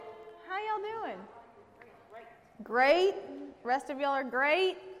Great. Rest of y'all are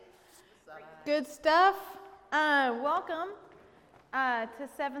great. Good stuff. Welcome to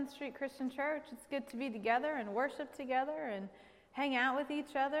 7th Street Christian Church. It's good to be together and worship together and hang out with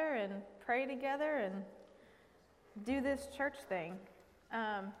each other and pray together and do this church thing.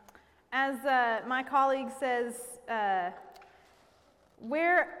 As my colleague says,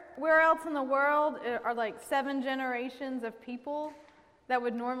 where else in the world are like 7 generations of people that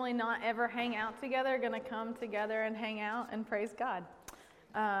would normally not ever hang out together going to come together and hang out and praise God?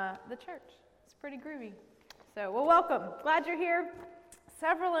 The church. It's pretty groovy. So, well, welcome. Glad you're here.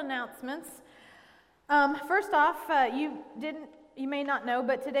 Several announcements. First off, you may not know,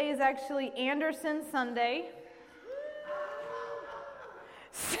 but today is actually Anderson Sunday.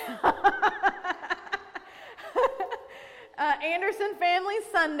 Anderson Family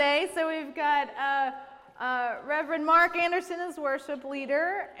Sunday. So we've got Reverend Mark Anderson as worship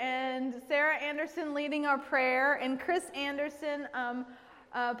leader, and Sarah Anderson leading our prayer, and Chris Anderson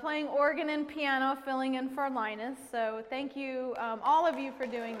playing organ and piano, filling in for Linus. So thank you, all of you, for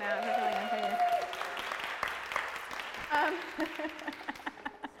doing that.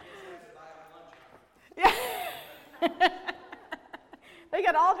 Yeah. They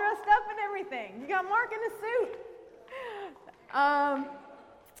got all dressed up and everything. You got Mark in a suit.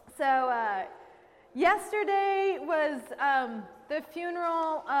 Yesterday was the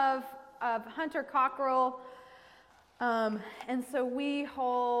funeral of Hunter Cockrell, and so we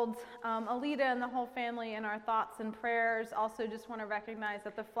hold Alita and the whole family in our thoughts and prayers. Also, just want to recognize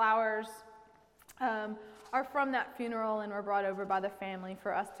that the flowers are from that funeral and were brought over by the family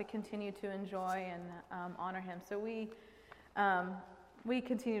for us to continue to enjoy and honor him. So we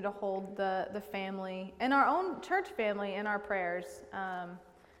continue to hold the family and our own church family in our prayers.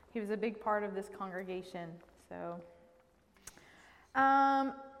 He was a big part of this congregation. So,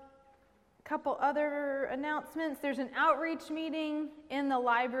 couple other announcements. There's an outreach meeting in the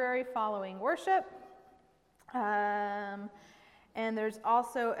library following worship. And there's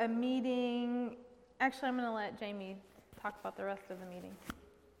also a meeting. Actually, I'm going to let Jamie talk about the rest of the meeting. Do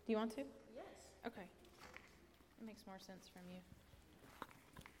you want to? Yes. Okay. It makes more sense from you.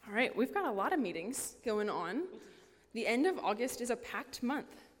 All right, we've got a lot of meetings going on. The end of August is a packed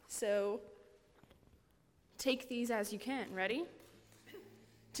month, so take these as you can. Ready?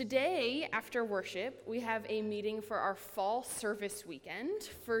 Today, after worship, we have a meeting for our fall service weekend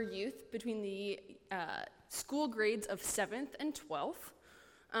for youth between the school grades of 7th and 12th.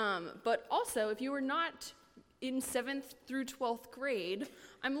 But also, if you are not in 7th through 12th grade,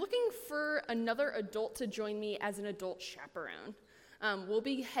 I'm looking for another adult to join me as an adult chaperone. We'll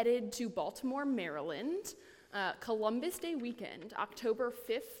be headed to Baltimore, Maryland, Columbus Day weekend, October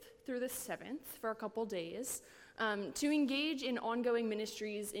 5th through the 7th for a couple days, to engage in ongoing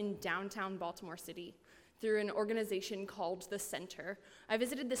ministries in downtown Baltimore City through an organization called The Center. I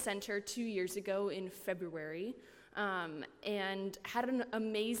visited The Center 2 years ago in February and had an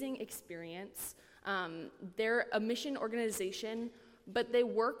amazing experience. They're a mission organization, but they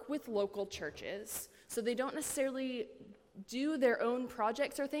work with local churches. So they don't necessarily do their own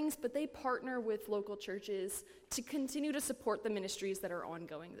projects or things, but they partner with local churches to continue to support the ministries that are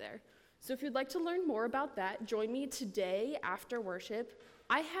ongoing there. So if you'd like to learn more about that, join me today after worship.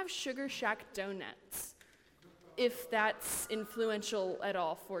 I have Sugar Shack donuts, if that's influential at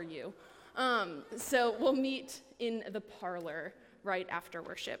all for you. So we'll meet in the parlor right after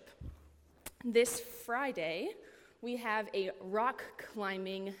worship. This Friday, we have a rock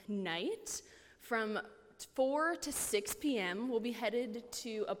climbing night from 4 to 6 p.m. We'll be headed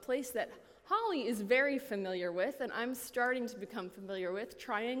to a place that Holly is very familiar with, and I'm starting to become familiar with,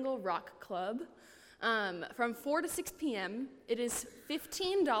 Triangle Rock Club. From 4 to 6 p.m., it is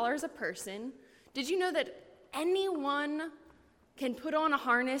 $15 a person. Did you know that anyone can put on a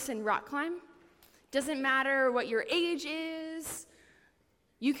harness and rock climb? Doesn't matter what your age is,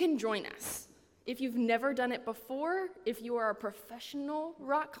 you can join us. If you've never done it before, if you are a professional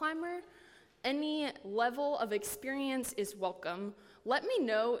rock climber, any level of experience is welcome. Let me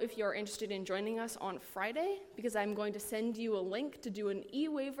know if you're interested in joining us on Friday, because I'm going to send you a link to do an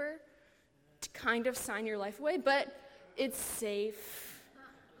e-waiver to kind of sign your life away, but it's safe.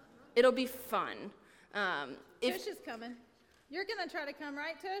 It'll be fun. Tush is coming. You're going to try to come,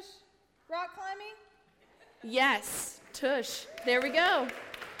 right, Tush? Rock climbing? Yes, Tush. There we go.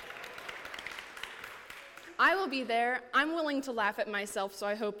 I will be there. I'm willing to laugh at myself, so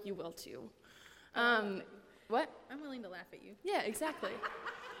I hope you will too. What? I'm willing to laugh at you. Yeah, exactly.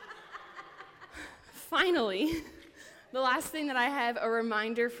 Finally, the last thing that I have a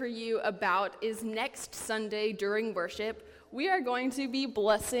reminder for you about is next Sunday during worship, we are going to be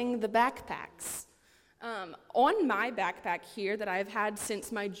blessing the backpacks. On my backpack here that I've had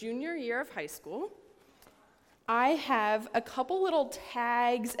since my junior year of high school, I have a couple little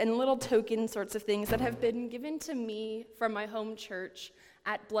tags and little token sorts of things that have been given to me from my home church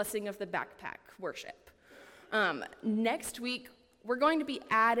at Blessing of the Backpack worship. Next week, we're going to be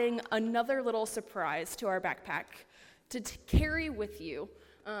adding another little surprise to our backpack to carry with you.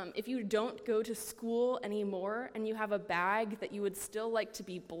 If you don't go to school anymore and you have a bag that you would still like to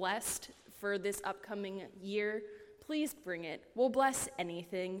be blessed for this upcoming year, please bring it. We'll bless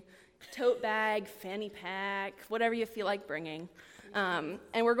anything. Tote bag, fanny pack, whatever you feel like bringing. And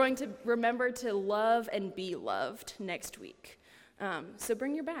we're going to remember to love and be loved next week. So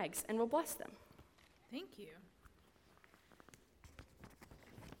bring your bags and we'll bless them. Thank you.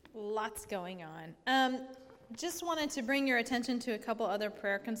 Lots going on. Just wanted to bring your attention to a couple other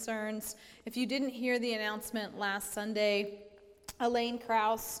prayer concerns. If you didn't hear the announcement last Sunday, Elaine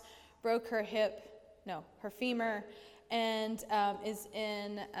Krause broke her femur, and is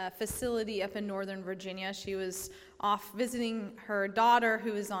in a facility up in Northern Virginia. She was off visiting her daughter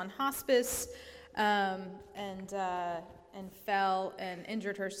who was on hospice, and fell and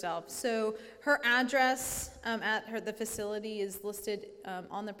injured herself. So her address at the facility is listed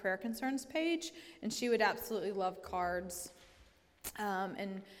on the prayer concerns page, and she would absolutely love cards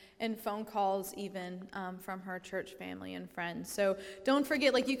and phone calls even from her church family and friends. So don't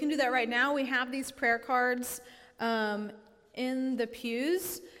forget, you can do that right now. We have these prayer cards in the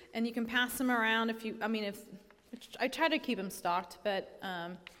pews, and you can pass them around if I try to keep them stocked, but I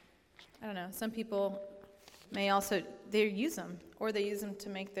don't know, some people may also, they use them, or they use them to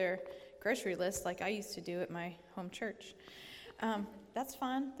make their grocery list like I used to do at my home church. That's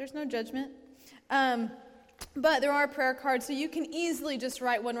fine. There's no judgment. But there are prayer cards, so you can easily just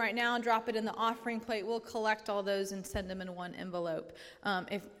write one right now and drop it in the offering plate. We'll collect all those and send them in one envelope.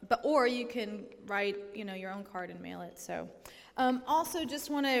 Or you can write, your own card and mail it. So, also just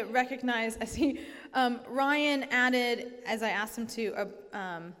want to recognize. I see Ryan added, as I asked him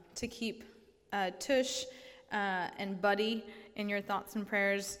to keep Tush and Buddy in your thoughts and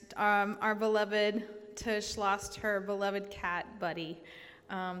prayers. Our beloved Tush lost her beloved cat Buddy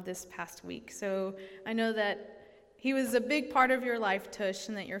this past week. So I know that he was a big part of your life, Tush,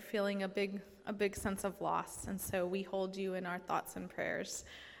 and that you're feeling a big sense of loss. And so we hold you in our thoughts and prayers.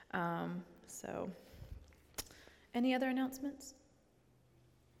 Any other announcements?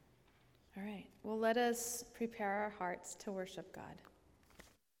 All right. Well, let us prepare our hearts to worship God.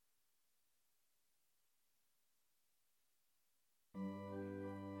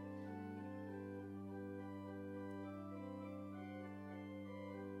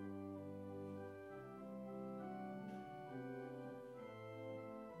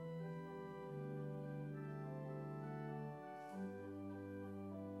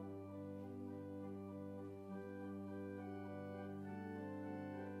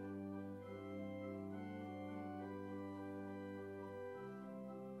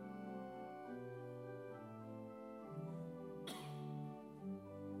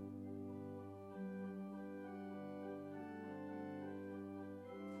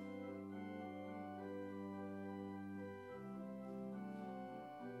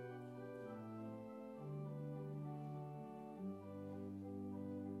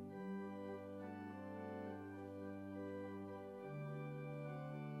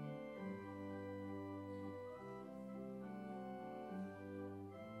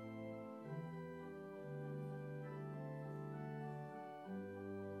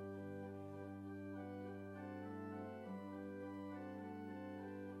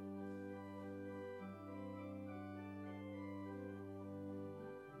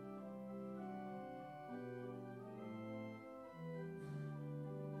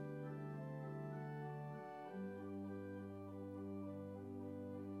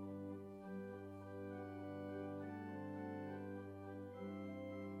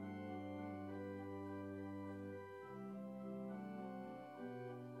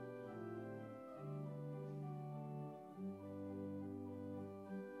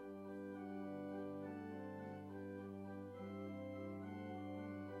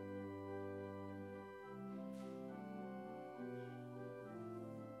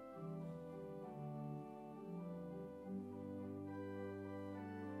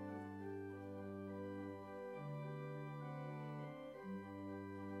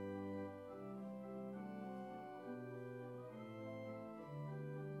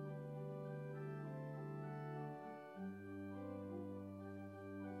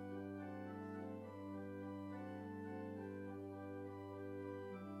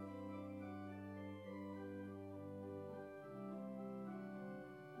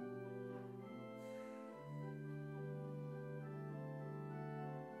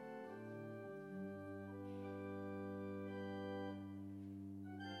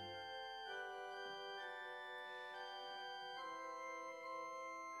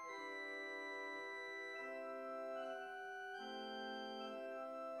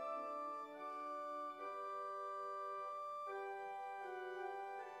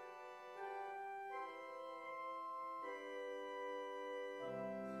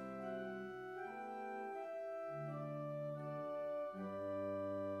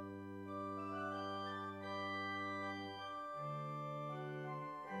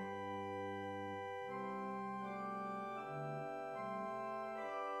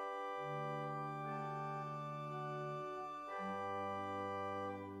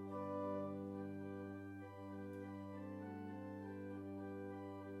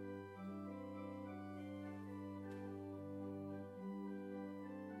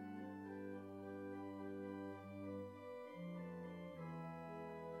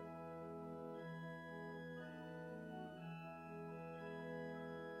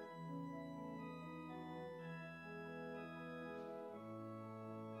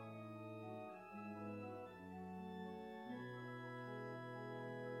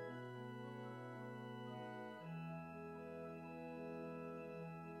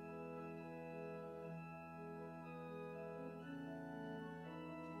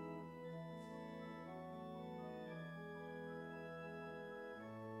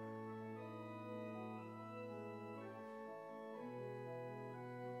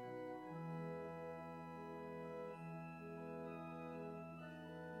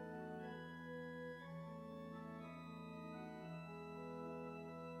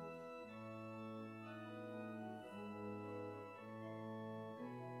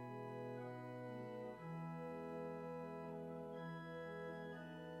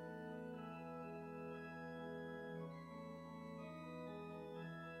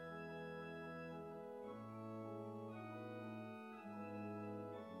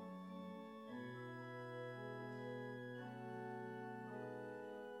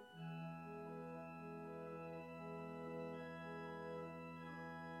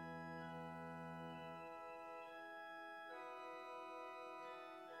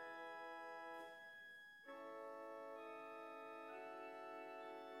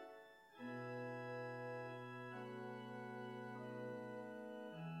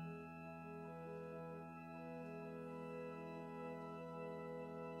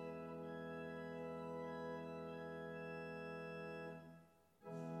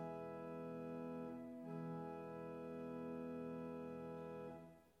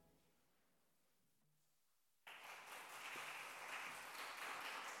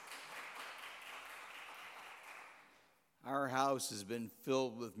 Our house has been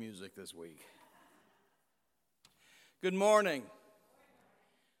filled with music this week. Good morning.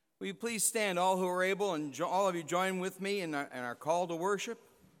 Will you please stand, all who are able, and all of you join with me in our call to worship?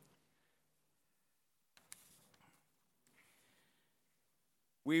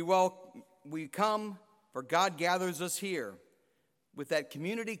 We come, for God gathers us here with that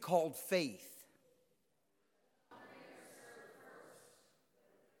community called faith.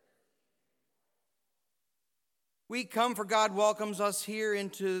 We come, for God welcomes us here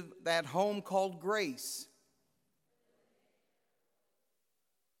into that home called grace.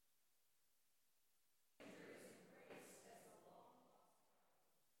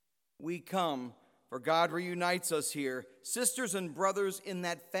 We come, for God reunites us here, sisters and brothers in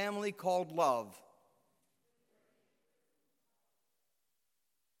that family called love.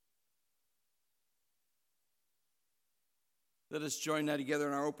 Let us join now together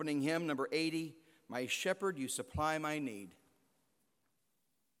in our opening hymn, number 80, My Shepherd, You Supply My Need.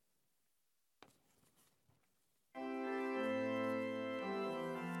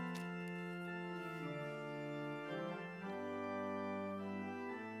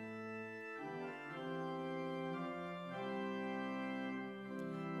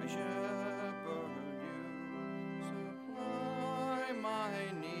 My shepherd, you supply my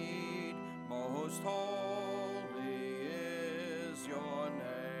need, most holy is your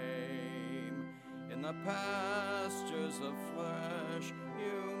name. In the pastures of flesh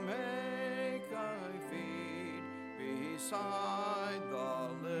you make I feed, beside the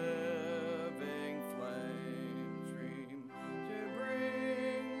living flame stream, to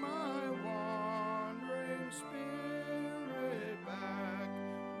bring my wandering spirit back.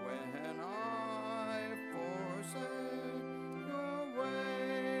 When I forsake your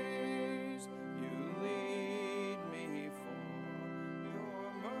ways, you lead me for your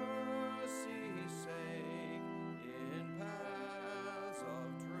mercy's sake, in paths of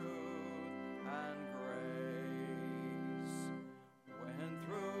truth and grace. When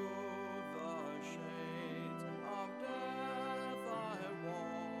through the shades of death I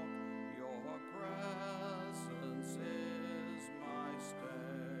walk, your presence is my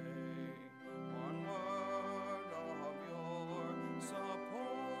stay. One word of your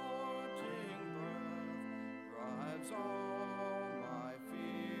supporting breath drives all my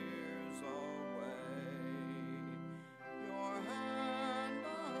fears away. Your hand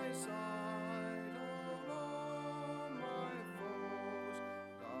by side of all my foes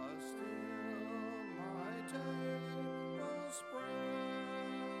does still my table spread.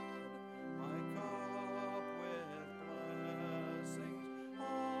 My cup with blessings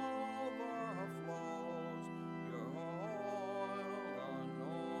overflows. Your oil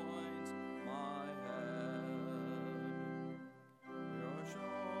anoints my head. Your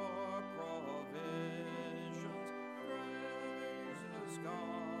sure provisions, praises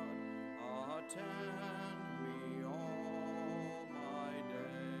God, attend me all my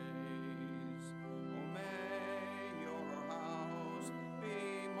days. Oh, may your house be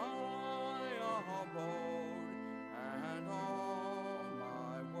my abode, and all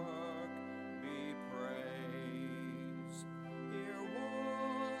my work be praise. Here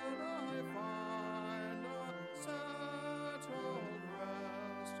would I find a settled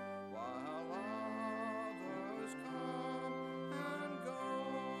rest, while others come and go.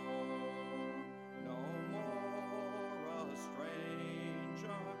 No more a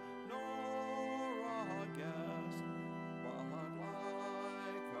stranger, nor a guest, but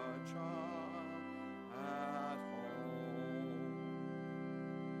like a child at home.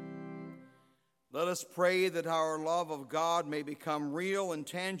 Let us pray that our love of God may become real and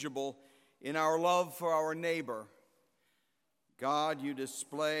tangible in our love for our neighbor. God, you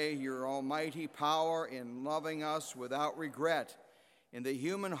display your almighty power in loving us without regret. In the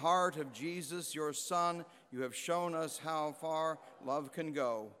human heart of Jesus, your Son, you have shown us how far love can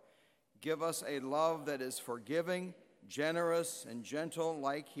go. Give us a love that is forgiving, generous, and gentle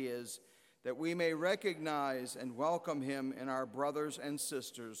like his, that we may recognize and welcome him in our brothers and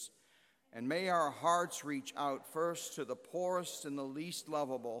sisters. And may our hearts reach out first to the poorest and the least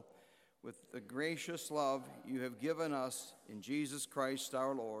lovable with the gracious love you have given us in Jesus Christ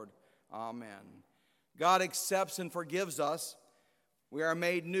our Lord. Amen. God accepts and forgives us. We are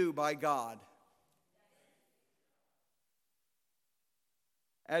made new by God.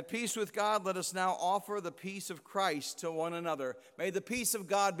 At peace with God, let us now offer the peace of Christ to one another. May the peace of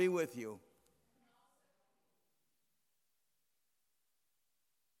God be with you.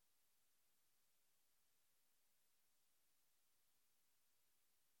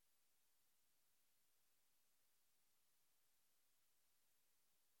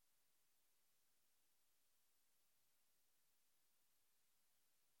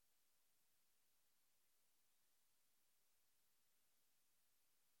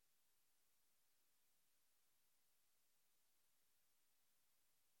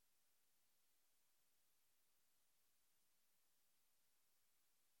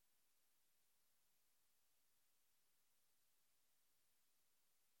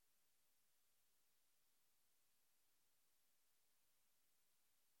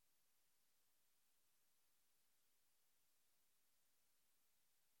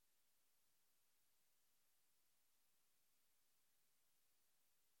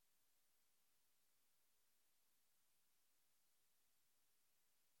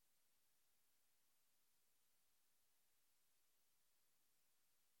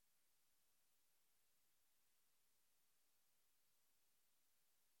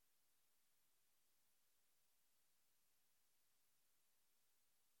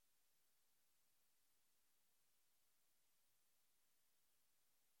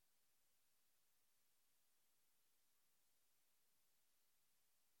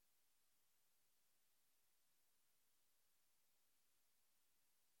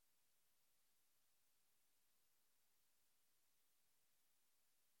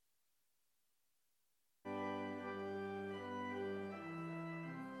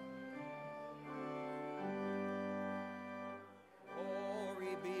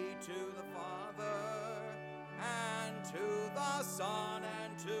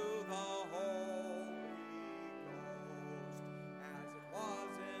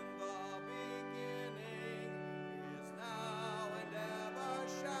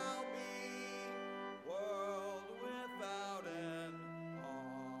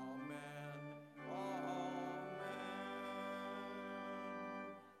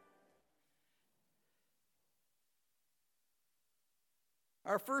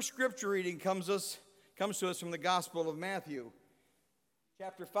 Our first scripture reading comes to us from the Gospel of Matthew,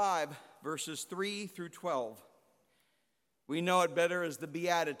 chapter 5, verses 3 through 12. We know it better as the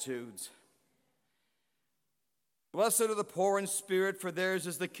Beatitudes. Blessed are the poor in spirit, for theirs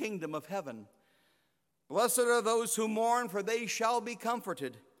is the kingdom of heaven. Blessed are those who mourn, for they shall be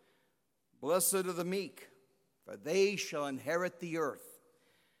comforted. Blessed are the meek, for they shall inherit the earth.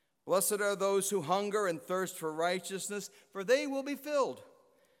 Blessed are those who hunger and thirst for righteousness, for they will be filled.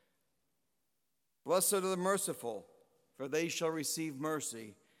 Blessed are the merciful, for they shall receive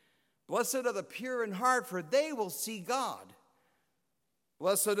mercy. Blessed are the pure in heart, for they will see God.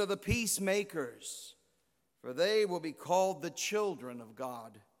 Blessed are the peacemakers, for they will be called the children of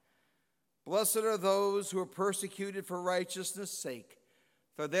God. Blessed are those who are persecuted for righteousness' sake,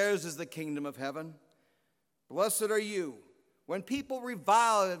 for theirs is the kingdom of heaven. Blessed are you when people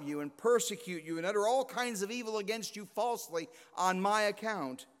revile you and persecute you and utter all kinds of evil against you falsely on my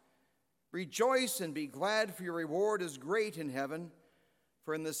account. Rejoice and be glad, for your reward is great in heaven.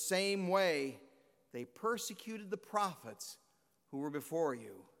 For in the same way they persecuted the prophets who were before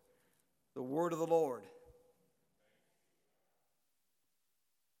you. The word of the Lord.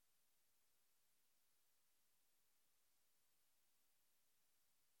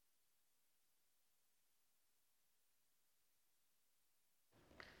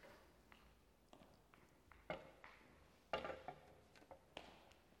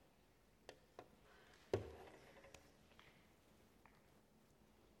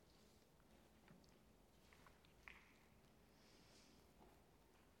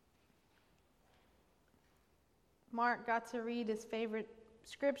 Mark got to read his favorite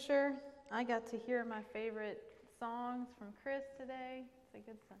scripture. I got to hear my favorite songs from Chris today. It's a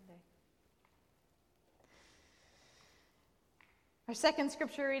good Sunday. Our second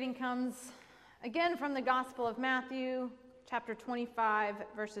scripture reading comes again from the Gospel of Matthew, chapter 25,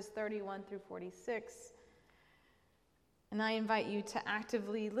 verses 31 through 46. And I invite you to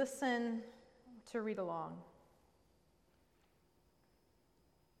actively listen, to read along.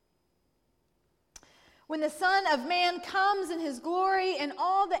 When the Son of Man comes in his glory and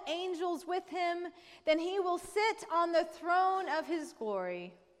all the angels with him, then he will sit on the throne of his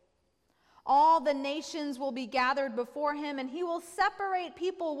glory. All the nations will be gathered before him, and he will separate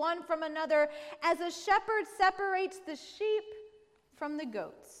people one from another as a shepherd separates the sheep from the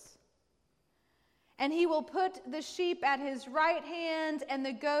goats. And he will put the sheep at his right hand and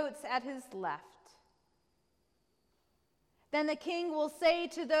the goats at his left. Then the king will say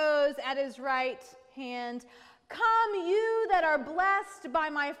to those at his right hand, "Come, you that are blessed by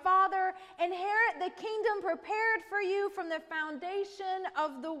my Father, inherit the kingdom prepared for you from the foundation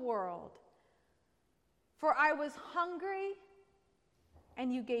of the world. For I was hungry,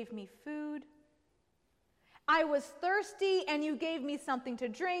 and you gave me food. I was thirsty, and you gave me something to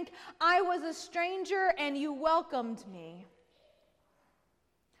drink. I was a stranger, and you welcomed me.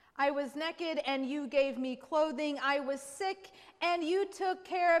 I was naked, and you gave me clothing. I was sick, and you took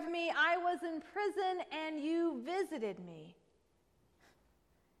care of me. I was in prison, and you visited me."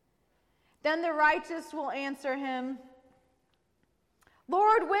 Then the righteous will answer him,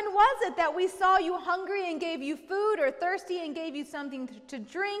 "Lord, when was it that we saw you hungry and gave you food, or thirsty and gave you something to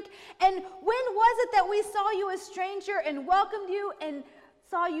drink? And when was it that we saw you a stranger and welcomed you, and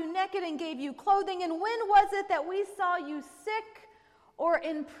saw you naked and gave you clothing? And when was it that we saw you sick or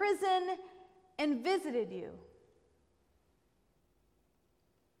in prison and visited you?"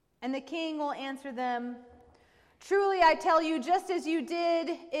 And the king will answer them, "Truly I tell you, just as you did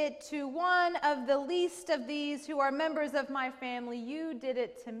it to one of the least of these who are members of my family, you did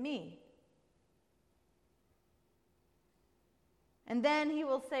it to me." And then he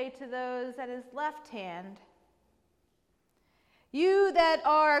will say to those at his left hand, "You that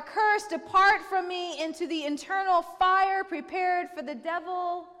are cursed, depart from me into the eternal fire prepared for the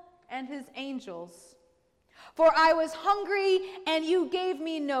devil and his angels. For I was hungry, and you gave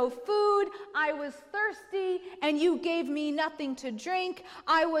me no food. I was thirsty, and you gave me nothing to drink.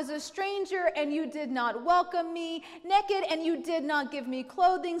 I was a stranger, and you did not welcome me. Naked, and you did not give me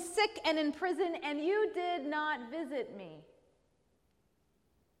clothing. Sick and in prison, and you did not visit me."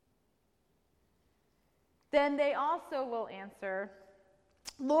 Then they also will answer,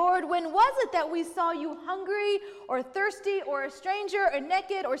 "Lord, when was it that we saw you hungry or thirsty or a stranger or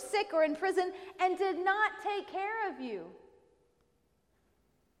naked or sick or in prison and did not take care of you?"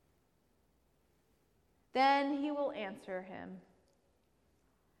 Then he will answer him,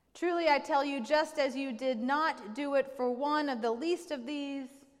 "Truly I tell you, just as you did not do it for one of the least of these,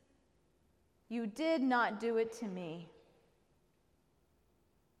 you did not do it to me."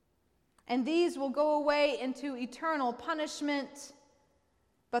 And these will go away into eternal punishment,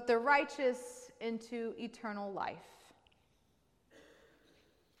 but the righteous into eternal life.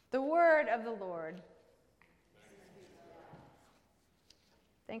 The word of the Lord.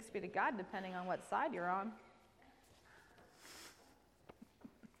 Thanks be to God, depending on what side you're on.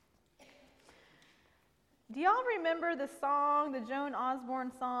 Do y'all remember the song, the Joan Osborne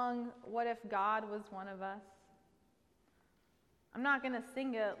song, What If God Was One of Us? I'm not going to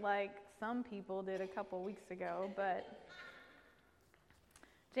sing it like some people did a couple weeks ago, but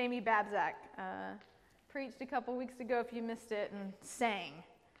Jamie Babsack preached a couple weeks ago, if you missed it, and sang.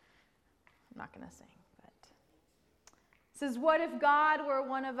 I'm not going to sing, but it says, what if God were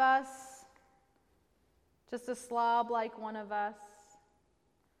one of us, just a slob like one of us,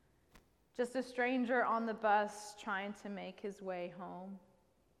 just a stranger on the bus trying to make his way home?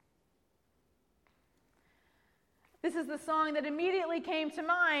 This is the song that immediately came to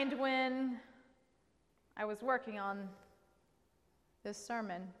mind when I was working on this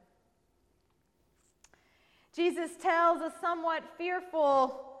sermon. Jesus tells a somewhat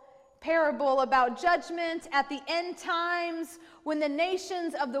fearful parable about judgment at the end times when the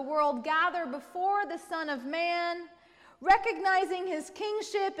nations of the world gather before the Son of Man, recognizing his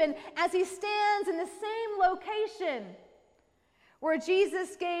kingship, and as he stands in the same location where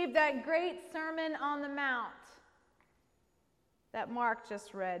Jesus gave that great Sermon on the Mount that Mark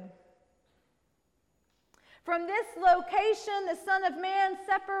just read. From this location, the Son of Man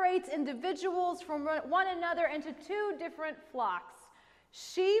separates individuals from one another into two different flocks,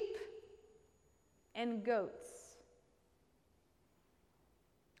 sheep and goats.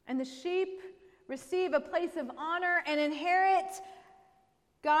 And the sheep receive a place of honor and inherit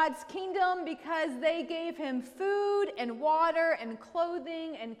God's kingdom because they gave him food and water and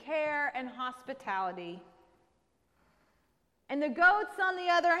clothing and care and hospitality. And the goats, on the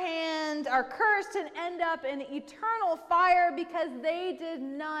other hand, are cursed and end up in eternal fire because they did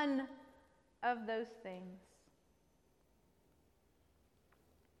none of those things.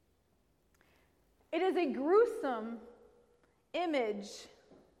 It is a gruesome image,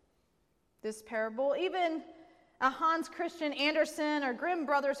 this parable, even a Hans Christian Andersen or Grimm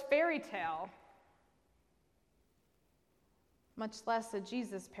Brothers fairy tale, much less a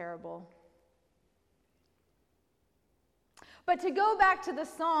Jesus parable. But to go back to the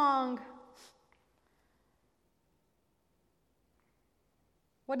song,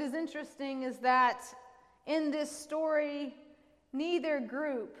 what is interesting is that in this story, neither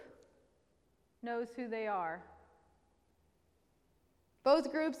group knows who they are.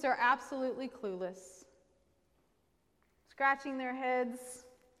 Both groups are absolutely clueless, scratching their heads.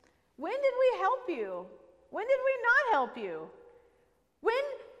 When did we help you? When did we not help you? We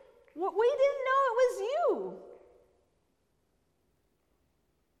didn't know it was you.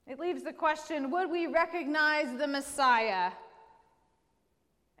 It leaves the question, would we recognize the Messiah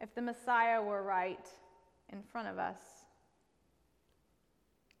if the Messiah were right in front of us?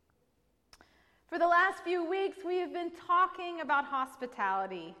 For the last few weeks, we have been talking about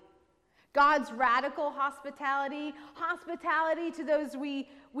hospitality. God's radical hospitality, hospitality to those we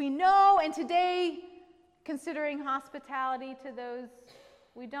know, and today, considering hospitality to those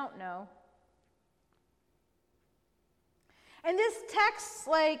we don't know. And this text,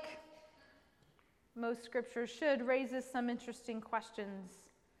 like most scriptures should, raises some interesting questions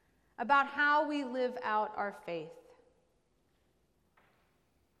about how we live out our faith.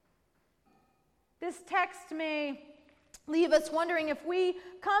 This text may leave us wondering if we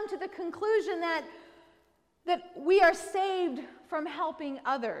come to the conclusion that we are saved from helping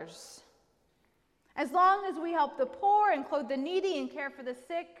others. As long as we help the poor and clothe the needy and care for the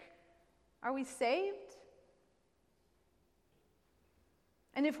sick, are we saved?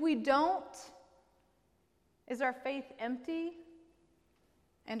 And if we don't, is our faith empty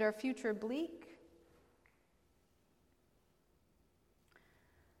and our future bleak?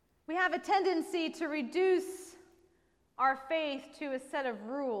 We have a tendency to reduce our faith to a set of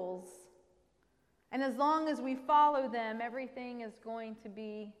rules, and as long as we follow them, everything is going to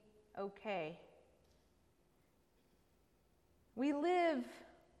be okay. We live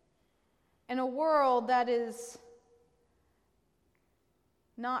in a world that is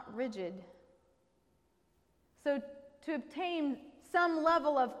not rigid. So to obtain some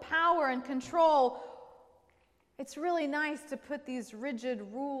level of power and control, it's really nice to put these rigid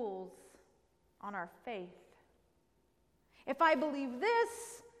rules on our faith. If I believe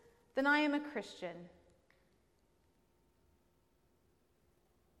this, then I am a Christian.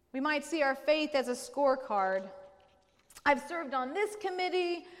 We might see our faith as a scorecard. I've served on this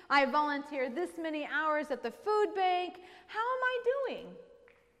committee. I volunteered this many hours at the food bank. How am I doing?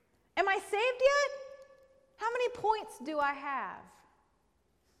 Am I saved yet? How many points do I have?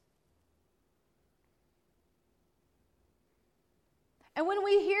 And when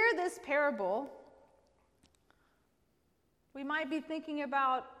we hear this parable, we might be thinking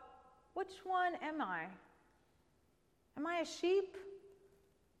about, which one am I? Am I a sheep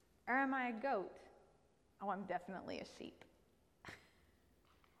or am I a goat? Oh, I'm definitely a sheep.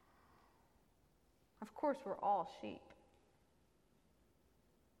 Of course, we're all sheep.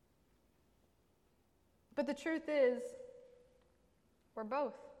 But the truth is, we're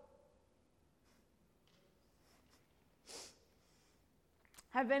both.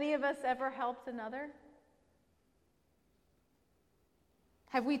 Have any of us ever helped another?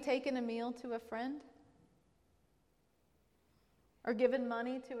 Have we taken a meal to a friend? Or given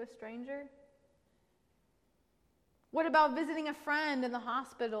money to a stranger? What about visiting a friend in the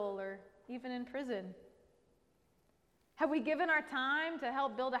hospital or even in prison? Have we given our time to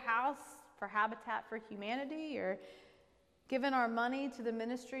help build a house for Habitat for Humanity, or given our money to the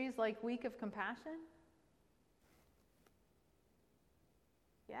ministries like Week of Compassion?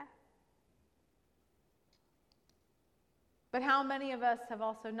 Yeah. But how many of us have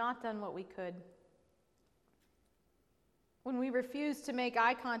also not done what we could? When we refuse to make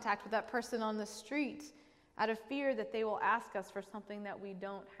eye contact with that person on the street out of fear that they will ask us for something that we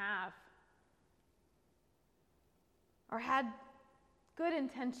don't have. Or had good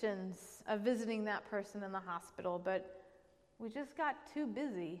intentions of visiting that person in the hospital, but we just got too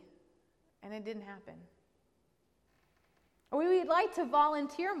busy and it didn't happen. Or we would like to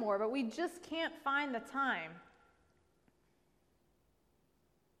volunteer more, but we just can't find the time.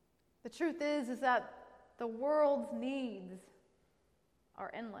 The truth is that the world's needs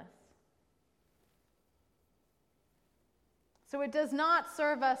are endless. So it does not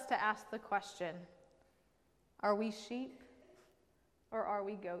serve us to ask the question, are we sheep or are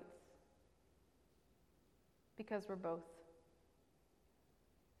we goats? Because we're both.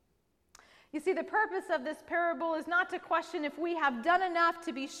 You see, the purpose of this parable is not to question if we have done enough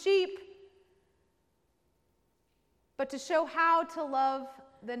to be sheep, but to show how to love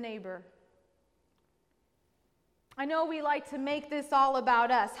the neighbor. I know we like to make this all about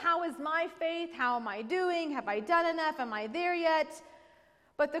us. How is my faith? How am I doing? Have I done enough? Am I there yet?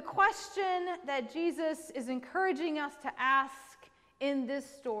 But the question that Jesus is encouraging us to ask in this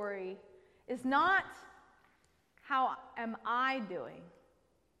story is not, how am I doing?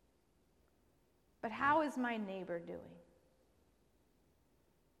 But how is my neighbor doing?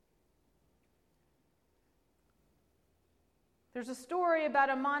 There's a story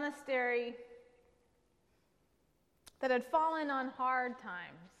about a monastery that had fallen on hard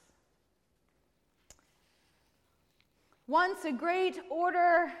times. Once a great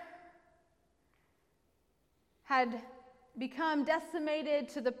order had become decimated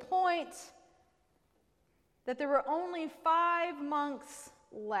to the point that there were only 5 monks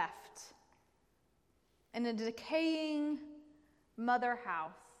left in a decaying mother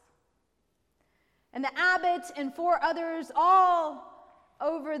house. And the abbot and 4 others, all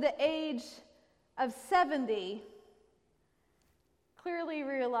over the age of 70, clearly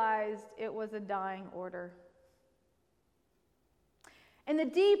realized it was a dying order. In the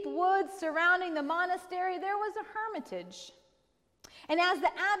deep woods surrounding the monastery, there was a hermitage. And as the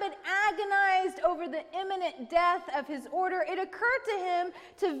abbot agonized over the imminent death of his order, it occurred to him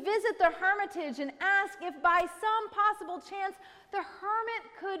to visit the hermitage and ask if by some possible chance the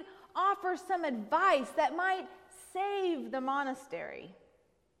hermit could offer some advice that might save the monastery.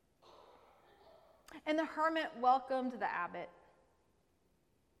 And the hermit welcomed the abbot.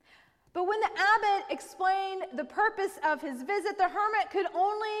 But when the abbot explained the purpose of his visit, the hermit could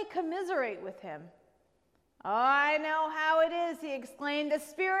only commiserate with him. "Oh, I know how it is," he exclaimed. "The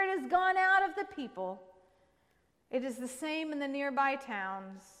spirit has gone out of the people. It is the same in the nearby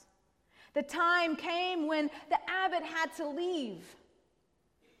towns. The time came when the abbot had to leave,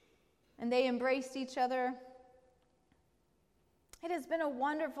 and they embraced each other. It has been a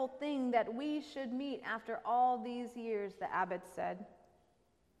wonderful thing that we should meet after all these years," the abbot said.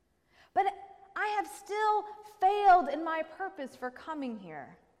 "But I have still failed in my purpose for coming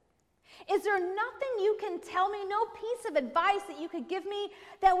here. Is there nothing you can tell me, no piece of advice that you could give me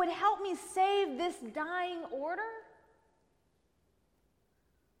that would help me save this dying order?"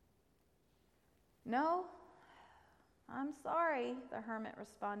 "No, I'm sorry," the hermit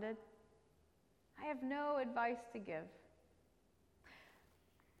responded. "I have no advice to give.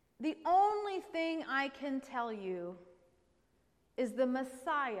 The only thing I can tell you is the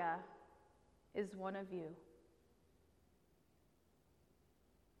Messiah is one of you."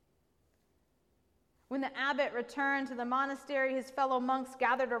 When the abbot returned to the monastery, his fellow monks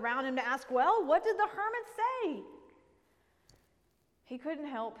gathered around him to ask, "Well, what did the hermit say?" "He couldn't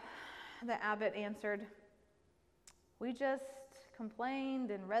help," the abbot answered. "We just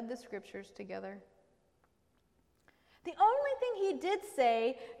complained and read the scriptures together. The only thing he did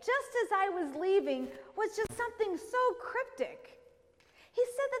say, just as I was leaving, was just something so cryptic. He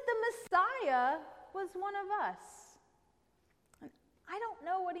said that the Messiah was one of us. And I don't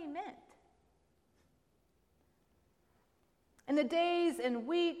know what he meant. In the days and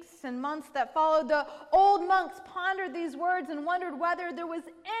weeks and months that followed, the old monks pondered these words and wondered whether there was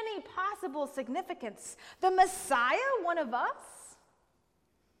any possible significance. The Messiah, one of us?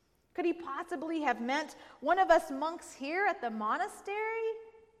 Could he possibly have meant one of us monks here at the monastery?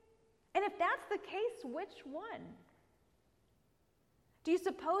 And if that's the case, which one? Do you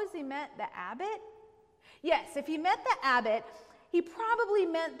suppose he meant the abbot? Yes, if he meant the abbot, he probably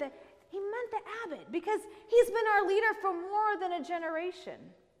meant the abbot because he's been our leader for more than a generation.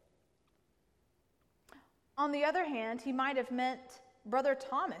 On the other hand, he might have meant Brother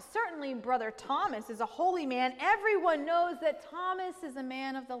Thomas. Certainly, Brother Thomas is a holy man. Everyone knows that Thomas is a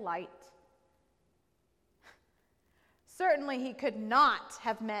man of the light. Certainly, he could not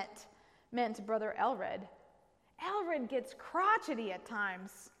have meant Brother Elred. Elred gets crotchety at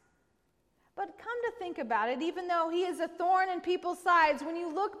times. But come to think about it, even though he is a thorn in people's sides, when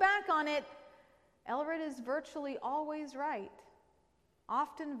you look back on it, Elred is virtually always right,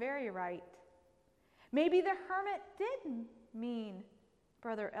 often very right. Maybe the hermit did mean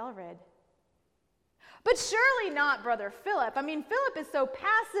Brother Elred. But surely not Brother Philip. I mean, Philip is so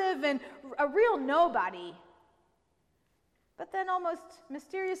passive and a real nobody. But then almost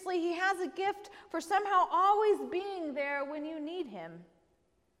mysteriously, he has a gift for somehow always being there when you need him.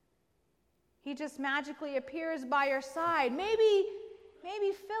 He just magically appears by your side. Maybe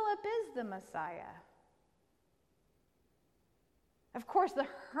Philip is the Messiah. Of course, the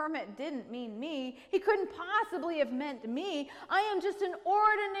hermit didn't mean me. He couldn't possibly have meant me. I am just an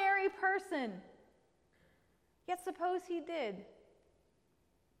ordinary person. Yet suppose he did.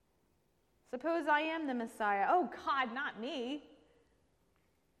 Suppose I am the Messiah. Oh God, not me.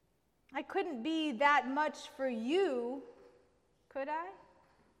 I couldn't be that much for you, could I?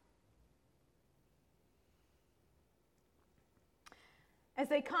 As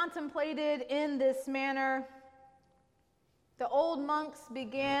they contemplated in this manner, the old monks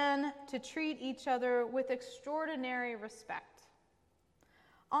began to treat each other with extraordinary respect,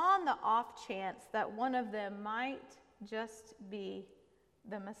 on the off chance that one of them might just be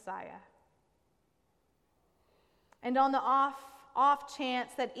the Messiah. And on the off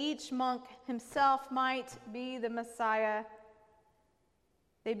chance that each monk himself might be the Messiah,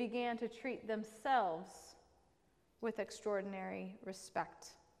 they began to treat themselves with extraordinary respect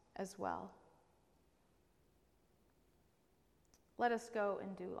as well. Let us go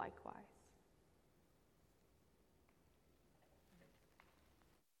and do likewise.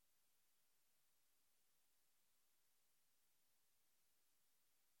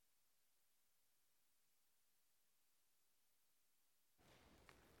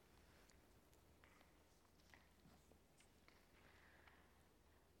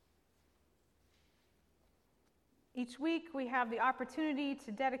 Each week we have the opportunity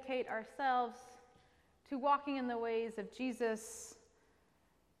to dedicate ourselves to walking in the ways of Jesus,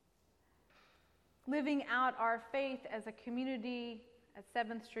 living out our faith as a community at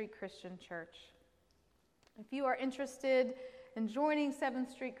 7th Street Christian Church. If you are interested in joining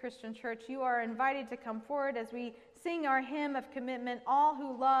 7th Street Christian Church, you are invited to come forward as we sing our hymn of commitment, All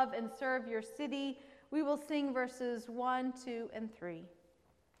Who Love and Serve Your City. We will sing verses 1, 2, and 3.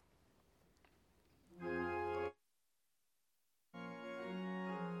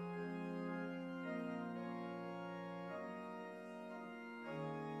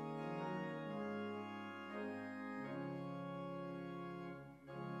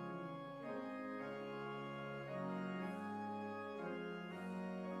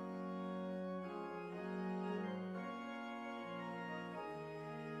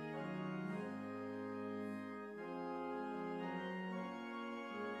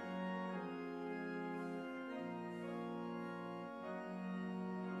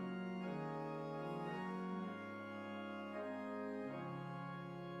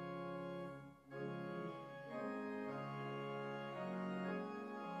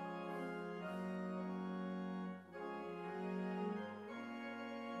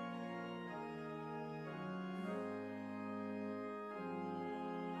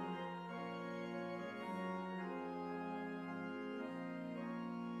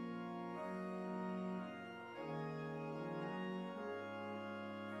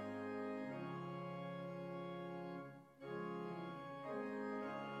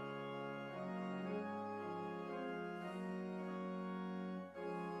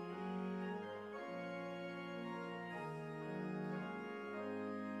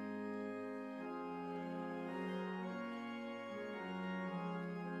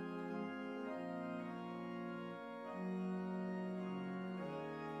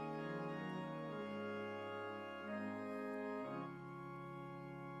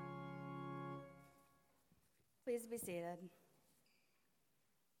 Please be seated.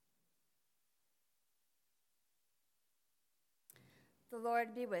 The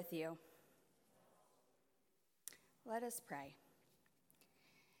Lord be with you. Let us pray.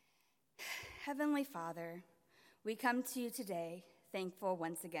 Heavenly Father, we come to you today thankful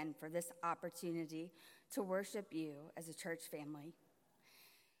once again for this opportunity to worship you as a church family.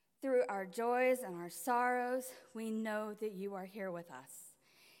 Through our joys and our sorrows, we know that you are here with us,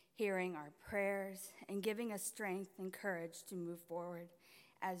 hearing our prayers and giving us strength and courage to move forward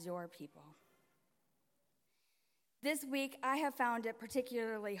as your people. This week, I have found it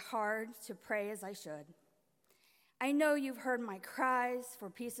particularly hard to pray as I should. I know you've heard my cries for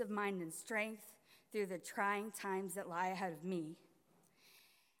peace of mind and strength through the trying times that lie ahead of me.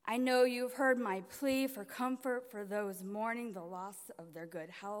 I know you've heard my plea for comfort for those mourning the loss of their good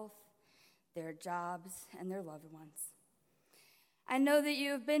health, their jobs, and their loved ones. I know that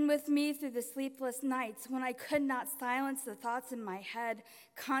you have been with me through the sleepless nights when I could not silence the thoughts in my head,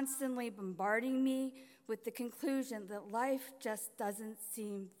 constantly bombarding me with the conclusion that life just doesn't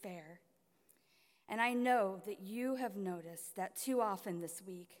seem fair. And I know that you have noticed that too often this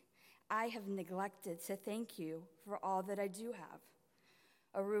week, I have neglected to thank you for all that I do have.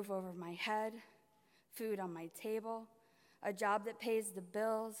 A roof over my head, food on my table, a job that pays the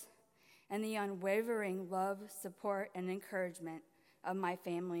bills, and the unwavering love, support, and encouragement of my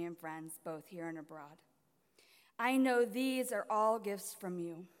family and friends, both here and abroad. I know these are all gifts from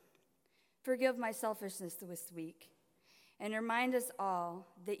you. Forgive my selfishness this week, and remind us all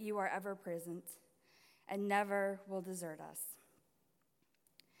that you are ever present and never will desert us.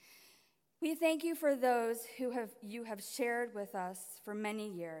 We thank you for those who you have shared with us for many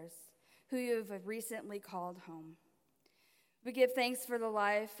years, who you have recently called home. We give thanks for the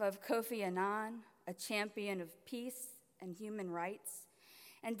life of Kofi Annan, a champion of peace and human rights,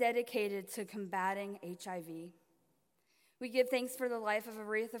 and dedicated to combating HIV. We give thanks for the life of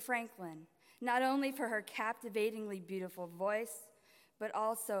Aretha Franklin, not only for her captivatingly beautiful voice, but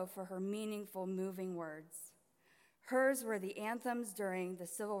also for her meaningful, moving words. Hers were the anthems during the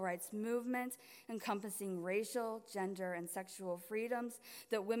civil rights movement, encompassing racial, gender, and sexual freedoms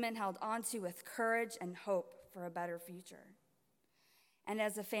that women held onto with courage and hope for a better future. And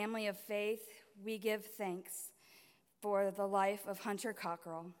as a family of faith, we give thanks for the life of Hunter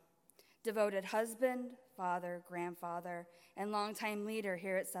Cockrell, devoted husband, father, grandfather, and longtime leader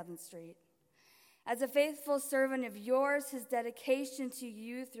here at 7th Street. As a faithful servant of yours, his dedication to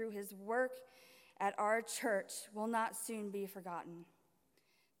you through his work at our church will not soon be forgotten.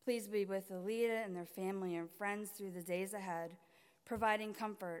 Please be with Alita and their family and friends through the days ahead, providing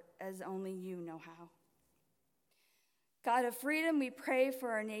comfort as only you know how. God of freedom, we pray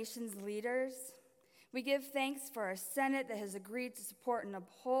for our nation's leaders. We give thanks for our Senate that has agreed to support and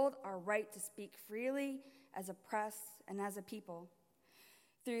uphold our right to speak freely as a press and as a people.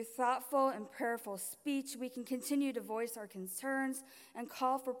 Through thoughtful and prayerful speech, we can continue to voice our concerns and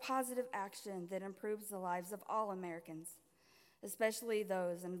call for positive action that improves the lives of all Americans, especially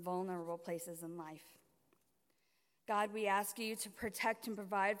those in vulnerable places in life. God, we ask you to protect and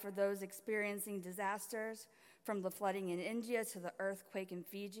provide for those experiencing disasters, from the flooding in India to the earthquake in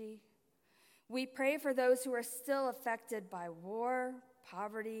Fiji. We pray for those who are still affected by war,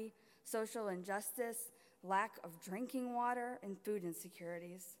 poverty, social injustice, lack of drinking water, and food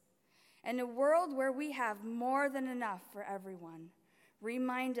insecurities. In a world where we have more than enough for everyone,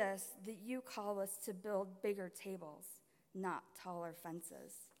 remind us that you call us to build bigger tables, not taller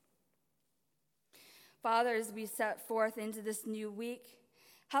fences. Father, as we set forth into this new week,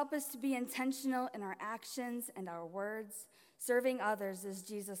 help us to be intentional in our actions and our words, serving others as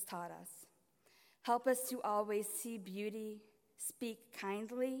Jesus taught us. Help us to always see beauty, speak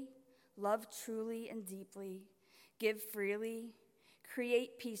kindly, love truly and deeply, give freely,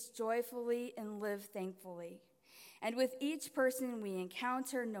 create peace joyfully, and live thankfully. And with each person we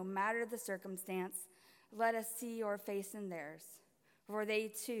encounter, no matter the circumstance, let us see your face in theirs, for they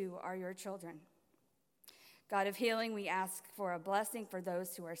too are your children. God of healing, we ask for a blessing for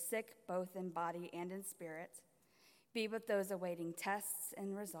those who are sick, both in body and in spirit. Be with those awaiting tests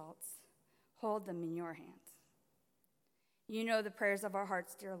and results. Hold them in your hands. You know the prayers of our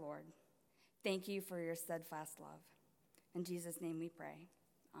hearts, dear Lord. Thank you for your steadfast love. In Jesus' name we pray.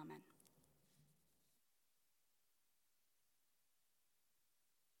 Amen.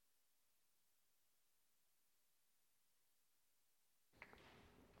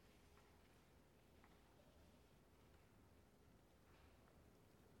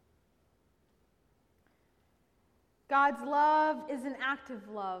 God's love is an active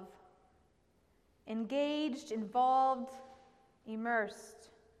love, engaged, involved, immersed.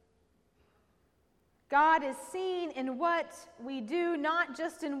 God is seen in what we do, not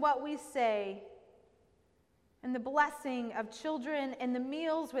just in what we say. In the blessing of children, in the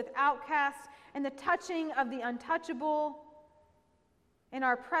meals with outcasts, in the touching of the untouchable, in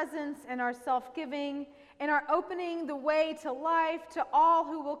our presence and our self-giving, in our opening the way to life to all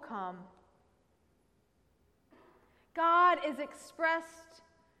who will come. God is expressed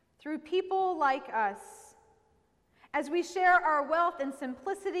through people like us. As we share our wealth in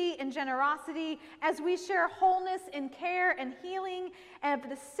simplicity and generosity, as we share wholeness in care and healing of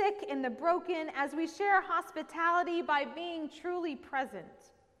the sick and the broken, as we share hospitality by being truly present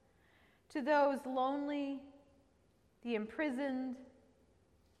to those lonely, the imprisoned,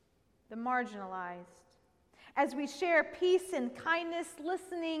 the marginalized, as we share peace and kindness,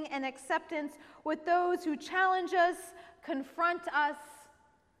 listening and acceptance with those who challenge us, confront us,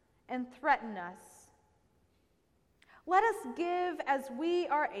 and threaten us. Let us give as we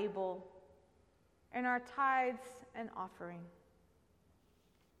are able in our tithes and offering.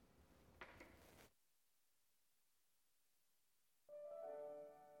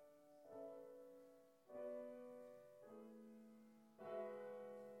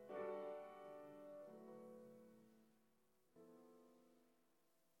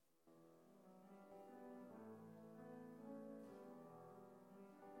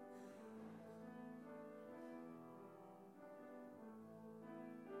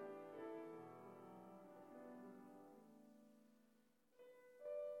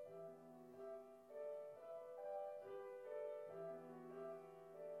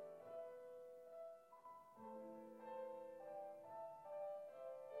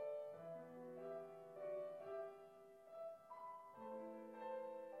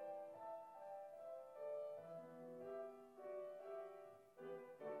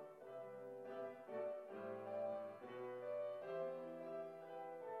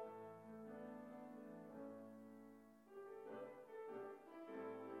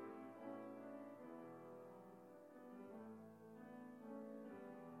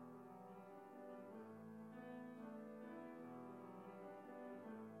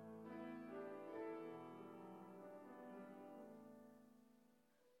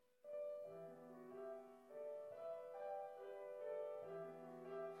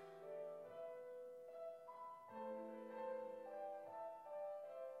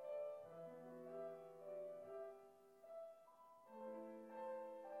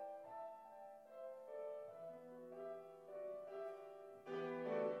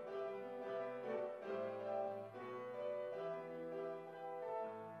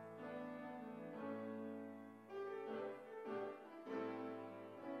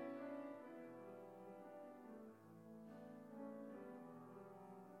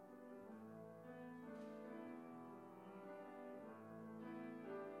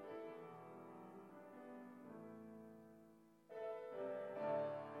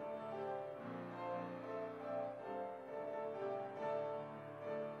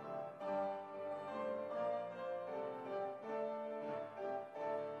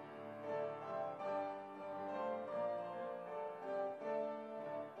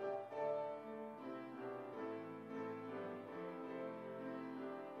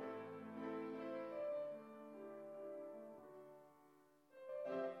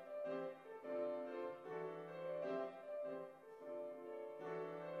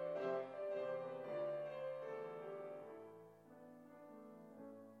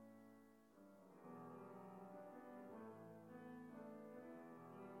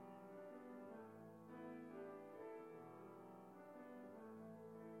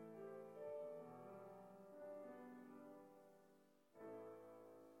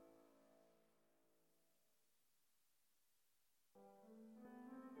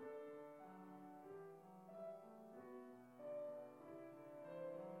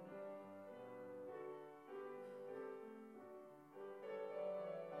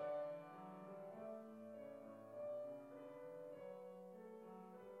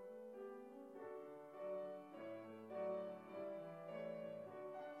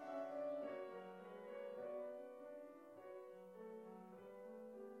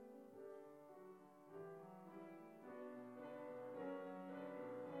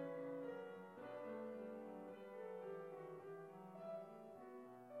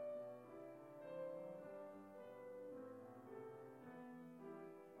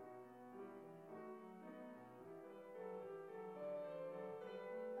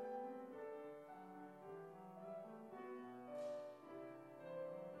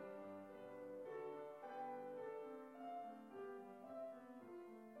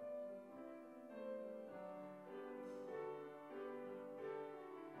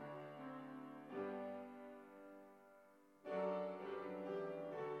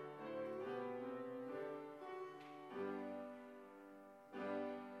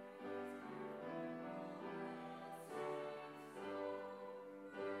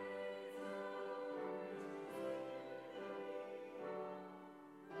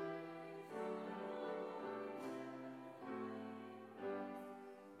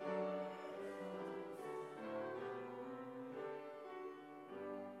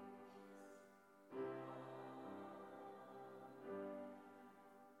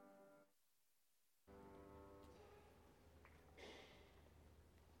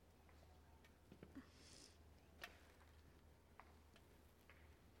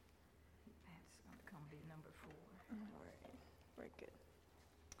 All right, we're good.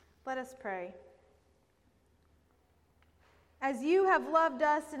 Let us pray. As you have loved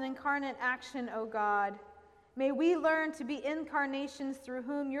us in incarnate action, O God, may we learn to be incarnations through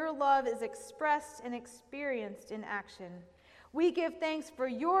whom your love is expressed and experienced in action. We give thanks for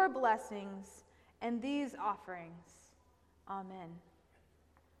your blessings and these offerings. Amen.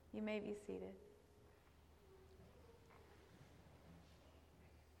 You may be seated.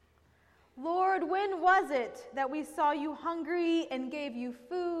 Lord, when was it that we saw you hungry and gave you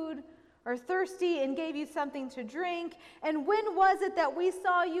food, or thirsty and gave you something to drink? And when was it that we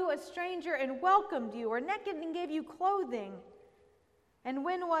saw you a stranger and welcomed you, or naked and gave you clothing? And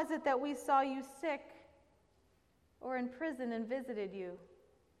when was it that we saw you sick or in prison and visited you?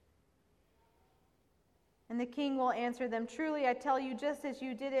 And the king will answer them, truly I tell you, just as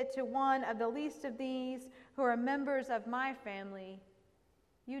you did it to one of the least of these who are members of my family,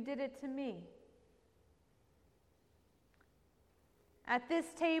 you did it to me. At this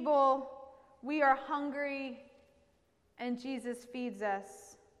table, we are hungry and Jesus feeds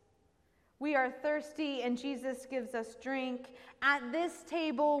us. We are thirsty and Jesus gives us drink. At this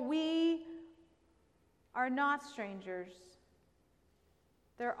table, we are not strangers.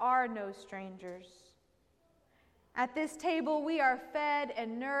 There are no strangers. At this table, we are fed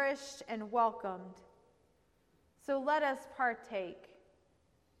and nourished and welcomed. So let us partake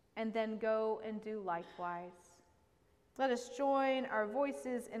and then go and do likewise. Let us join our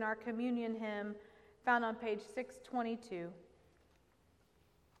voices in our communion hymn found on page 622.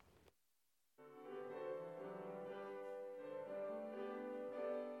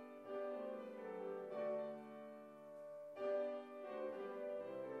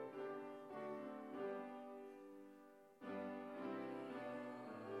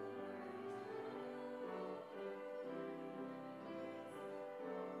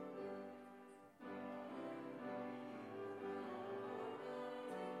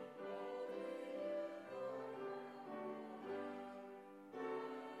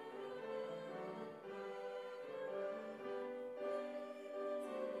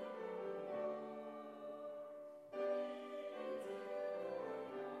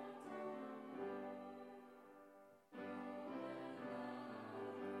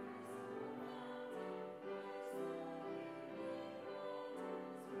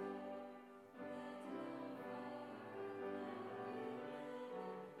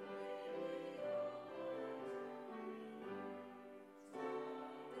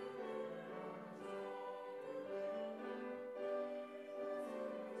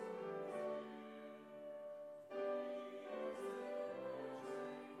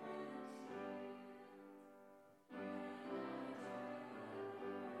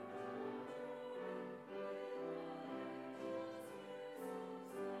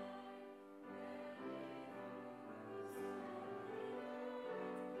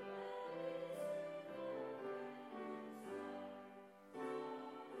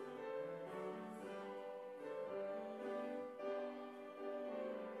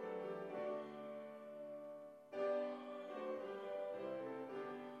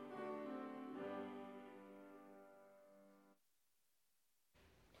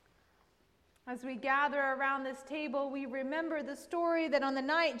 As we gather around this table, we remember the story that on the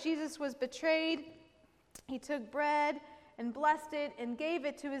night Jesus was betrayed, he took bread and blessed it and gave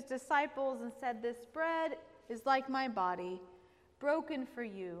it to his disciples and said, "This bread is like my body, broken for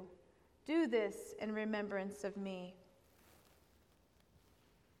you. Do this in remembrance of me."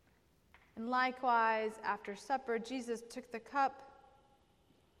 And likewise, after supper, Jesus took the cup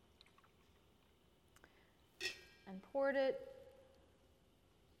and poured it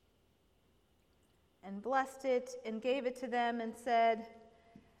and blessed it and gave it to them and said,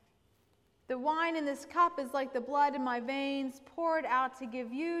 "The wine in this cup is like the blood in my veins, poured out to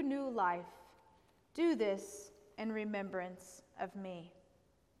give you new life. Do this in remembrance of me."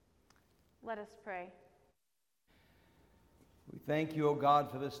 Let us pray. We thank you, O God,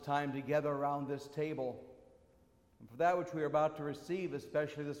 for this time together around this table, and for that which we are about to receive,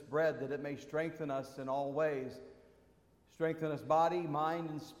 especially this bread, that it may strengthen us in all ways, strengthen us body, mind,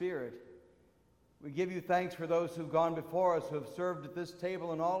 and spirit. We give you thanks for those who've gone before us, who have served at this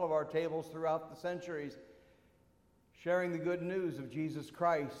table and all of our tables throughout the centuries, sharing the good news of Jesus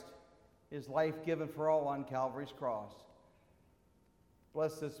Christ, his life given for all on Calvary's cross.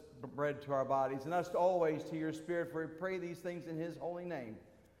 Bless this bread to our bodies and us always to your Spirit, for we pray these things in his holy name.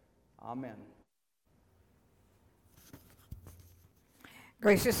 Amen.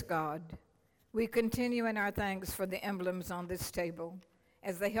 Gracious God, we continue in our thanks for the emblems on this table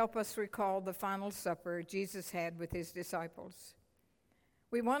as they help us recall the final supper Jesus had with his disciples.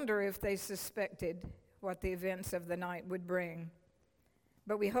 We wonder if they suspected what the events of the night would bring.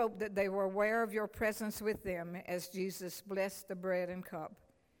 But we hope that they were aware of your presence with them as Jesus blessed the bread and cup,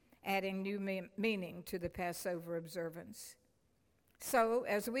 adding new meaning to the Passover observance. So,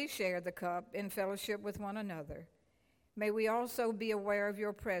 as we share the cup in fellowship with one another, may we also be aware of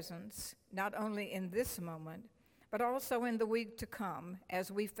your presence, not only in this moment, but also in the week to come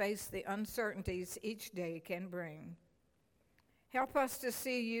as we face the uncertainties each day can bring. Help us to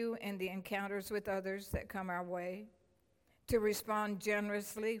see you in the encounters with others that come our way, to respond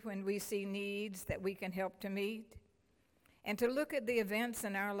generously when we see needs that we can help to meet, and to look at the events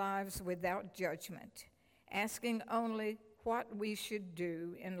in our lives without judgment, asking only what we should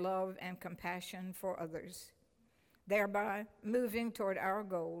do in love and compassion for others, thereby moving toward our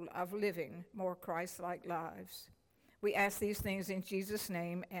goal of living more Christ-like lives. We ask these things in Jesus'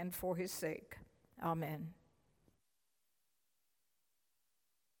 name and for his sake. Amen.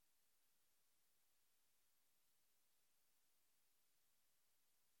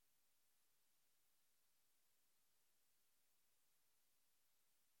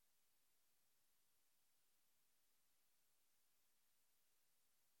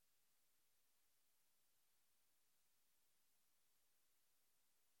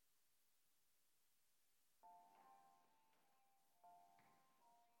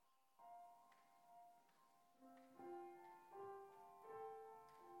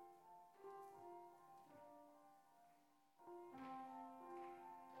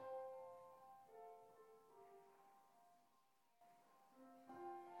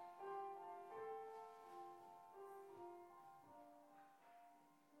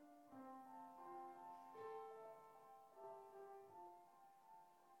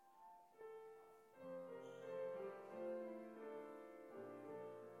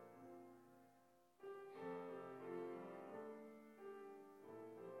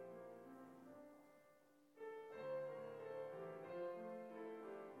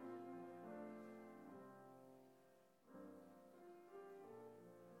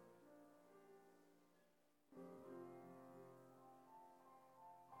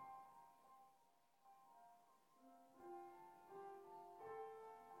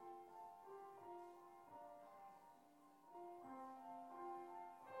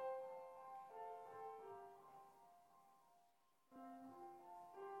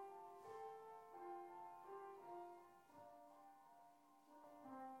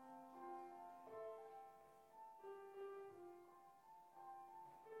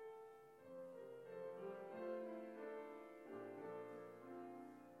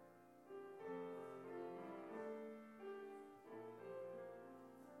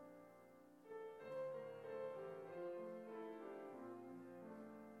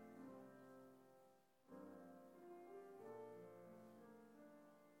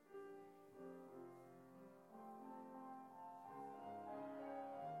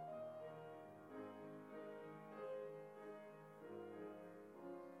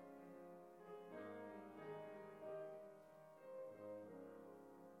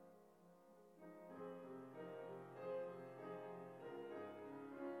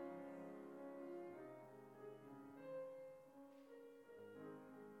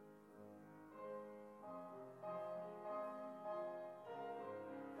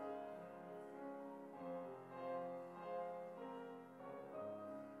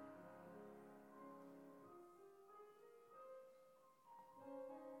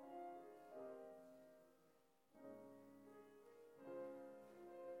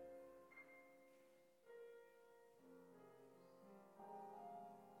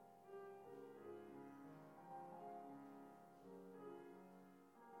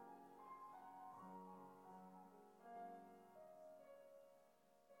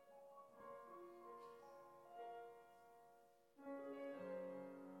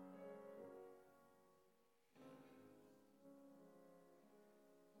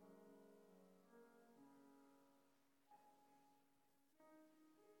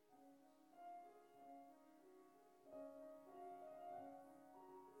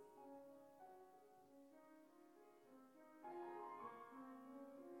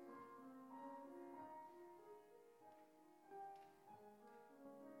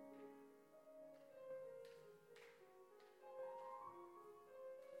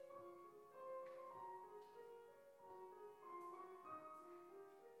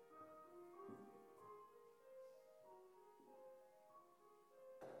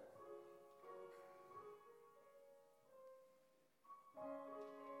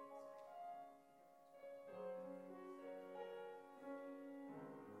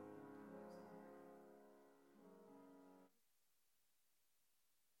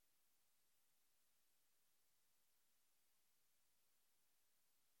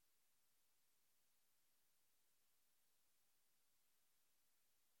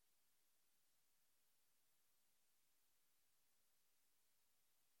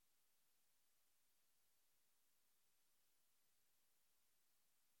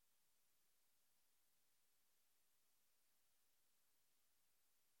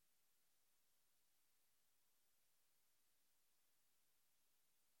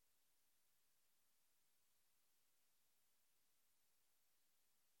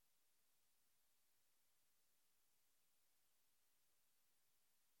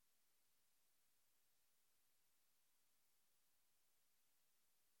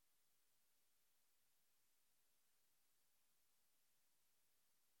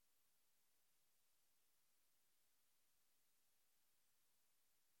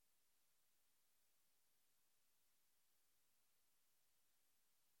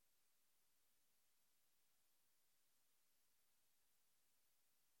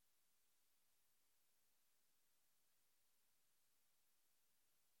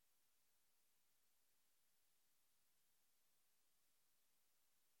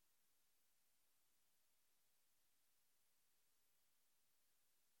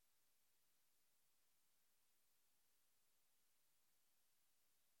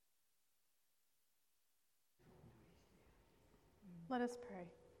 Let us pray.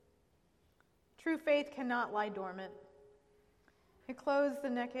 True faith cannot lie dormant. It clothes the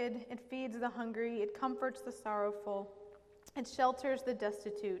naked, it feeds the hungry, it comforts the sorrowful, it shelters the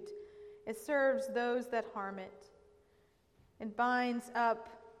destitute, it serves those that harm it. It binds up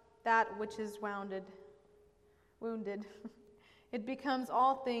that which is wounded. It becomes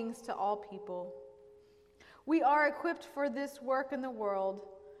all things to all people. We are equipped for this work in the world,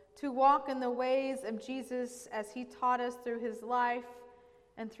 to walk in the ways of Jesus as he taught us through his life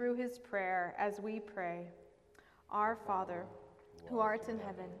and through his prayer as we pray. Our Father, who art in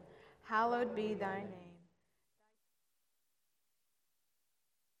heaven, hallowed be thy name.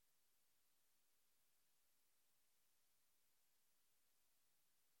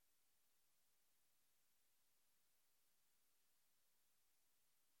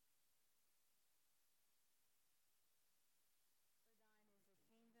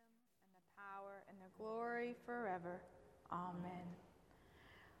 Power and the glory forever. Amen.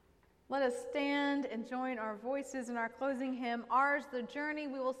 Let us stand and join our voices in our closing hymn, Ours the Journey.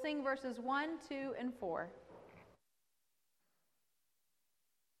 We will sing verses 1, 2, and 4.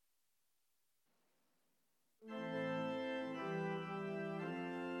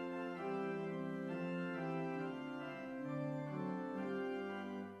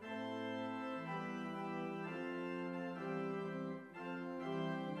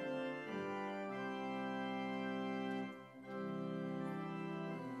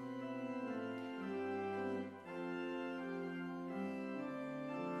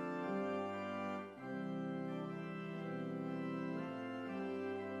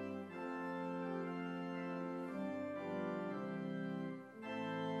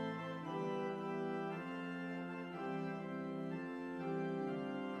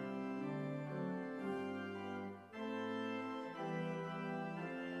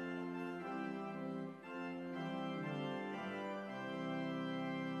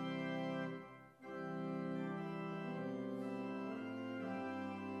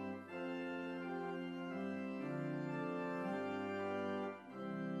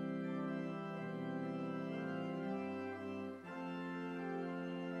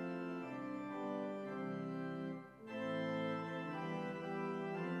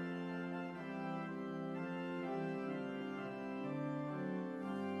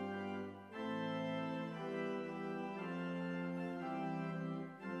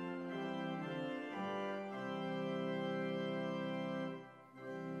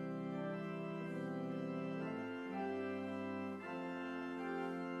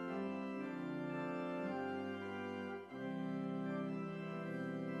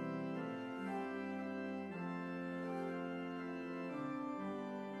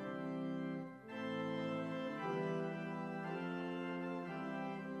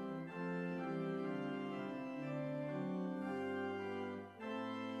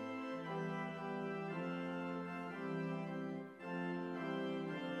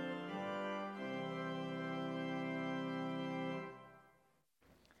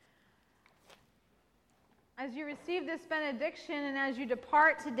 As you receive this benediction and as you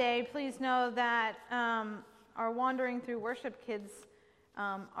depart today, please know that our Wandering Through Worship kids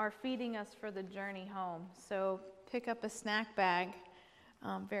are feeding us for the journey home. So pick up a snack bag.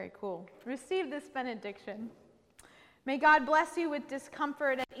 Very cool. Receive this benediction. May God bless you with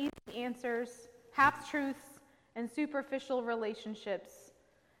discomfort and easy answers, half-truths, and superficial relationships,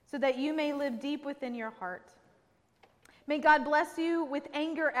 so that you may live deep within your heart. May God bless you with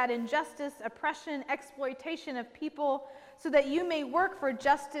anger at injustice, oppression, exploitation of people, so that you may work for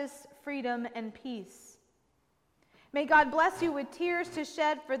justice, freedom, and peace. May God bless you with tears to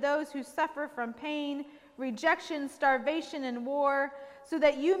shed for those who suffer from pain, rejection, starvation, and war, so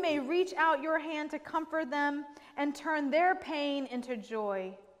that you may reach out your hand to comfort them and turn their pain into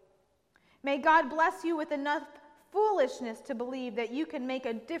joy. May God bless you with enough foolishness to believe that you can make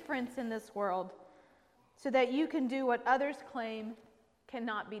a difference in this world, so that you can do what others claim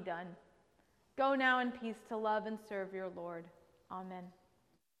cannot be done. Go now in peace to love and serve your Lord. Amen.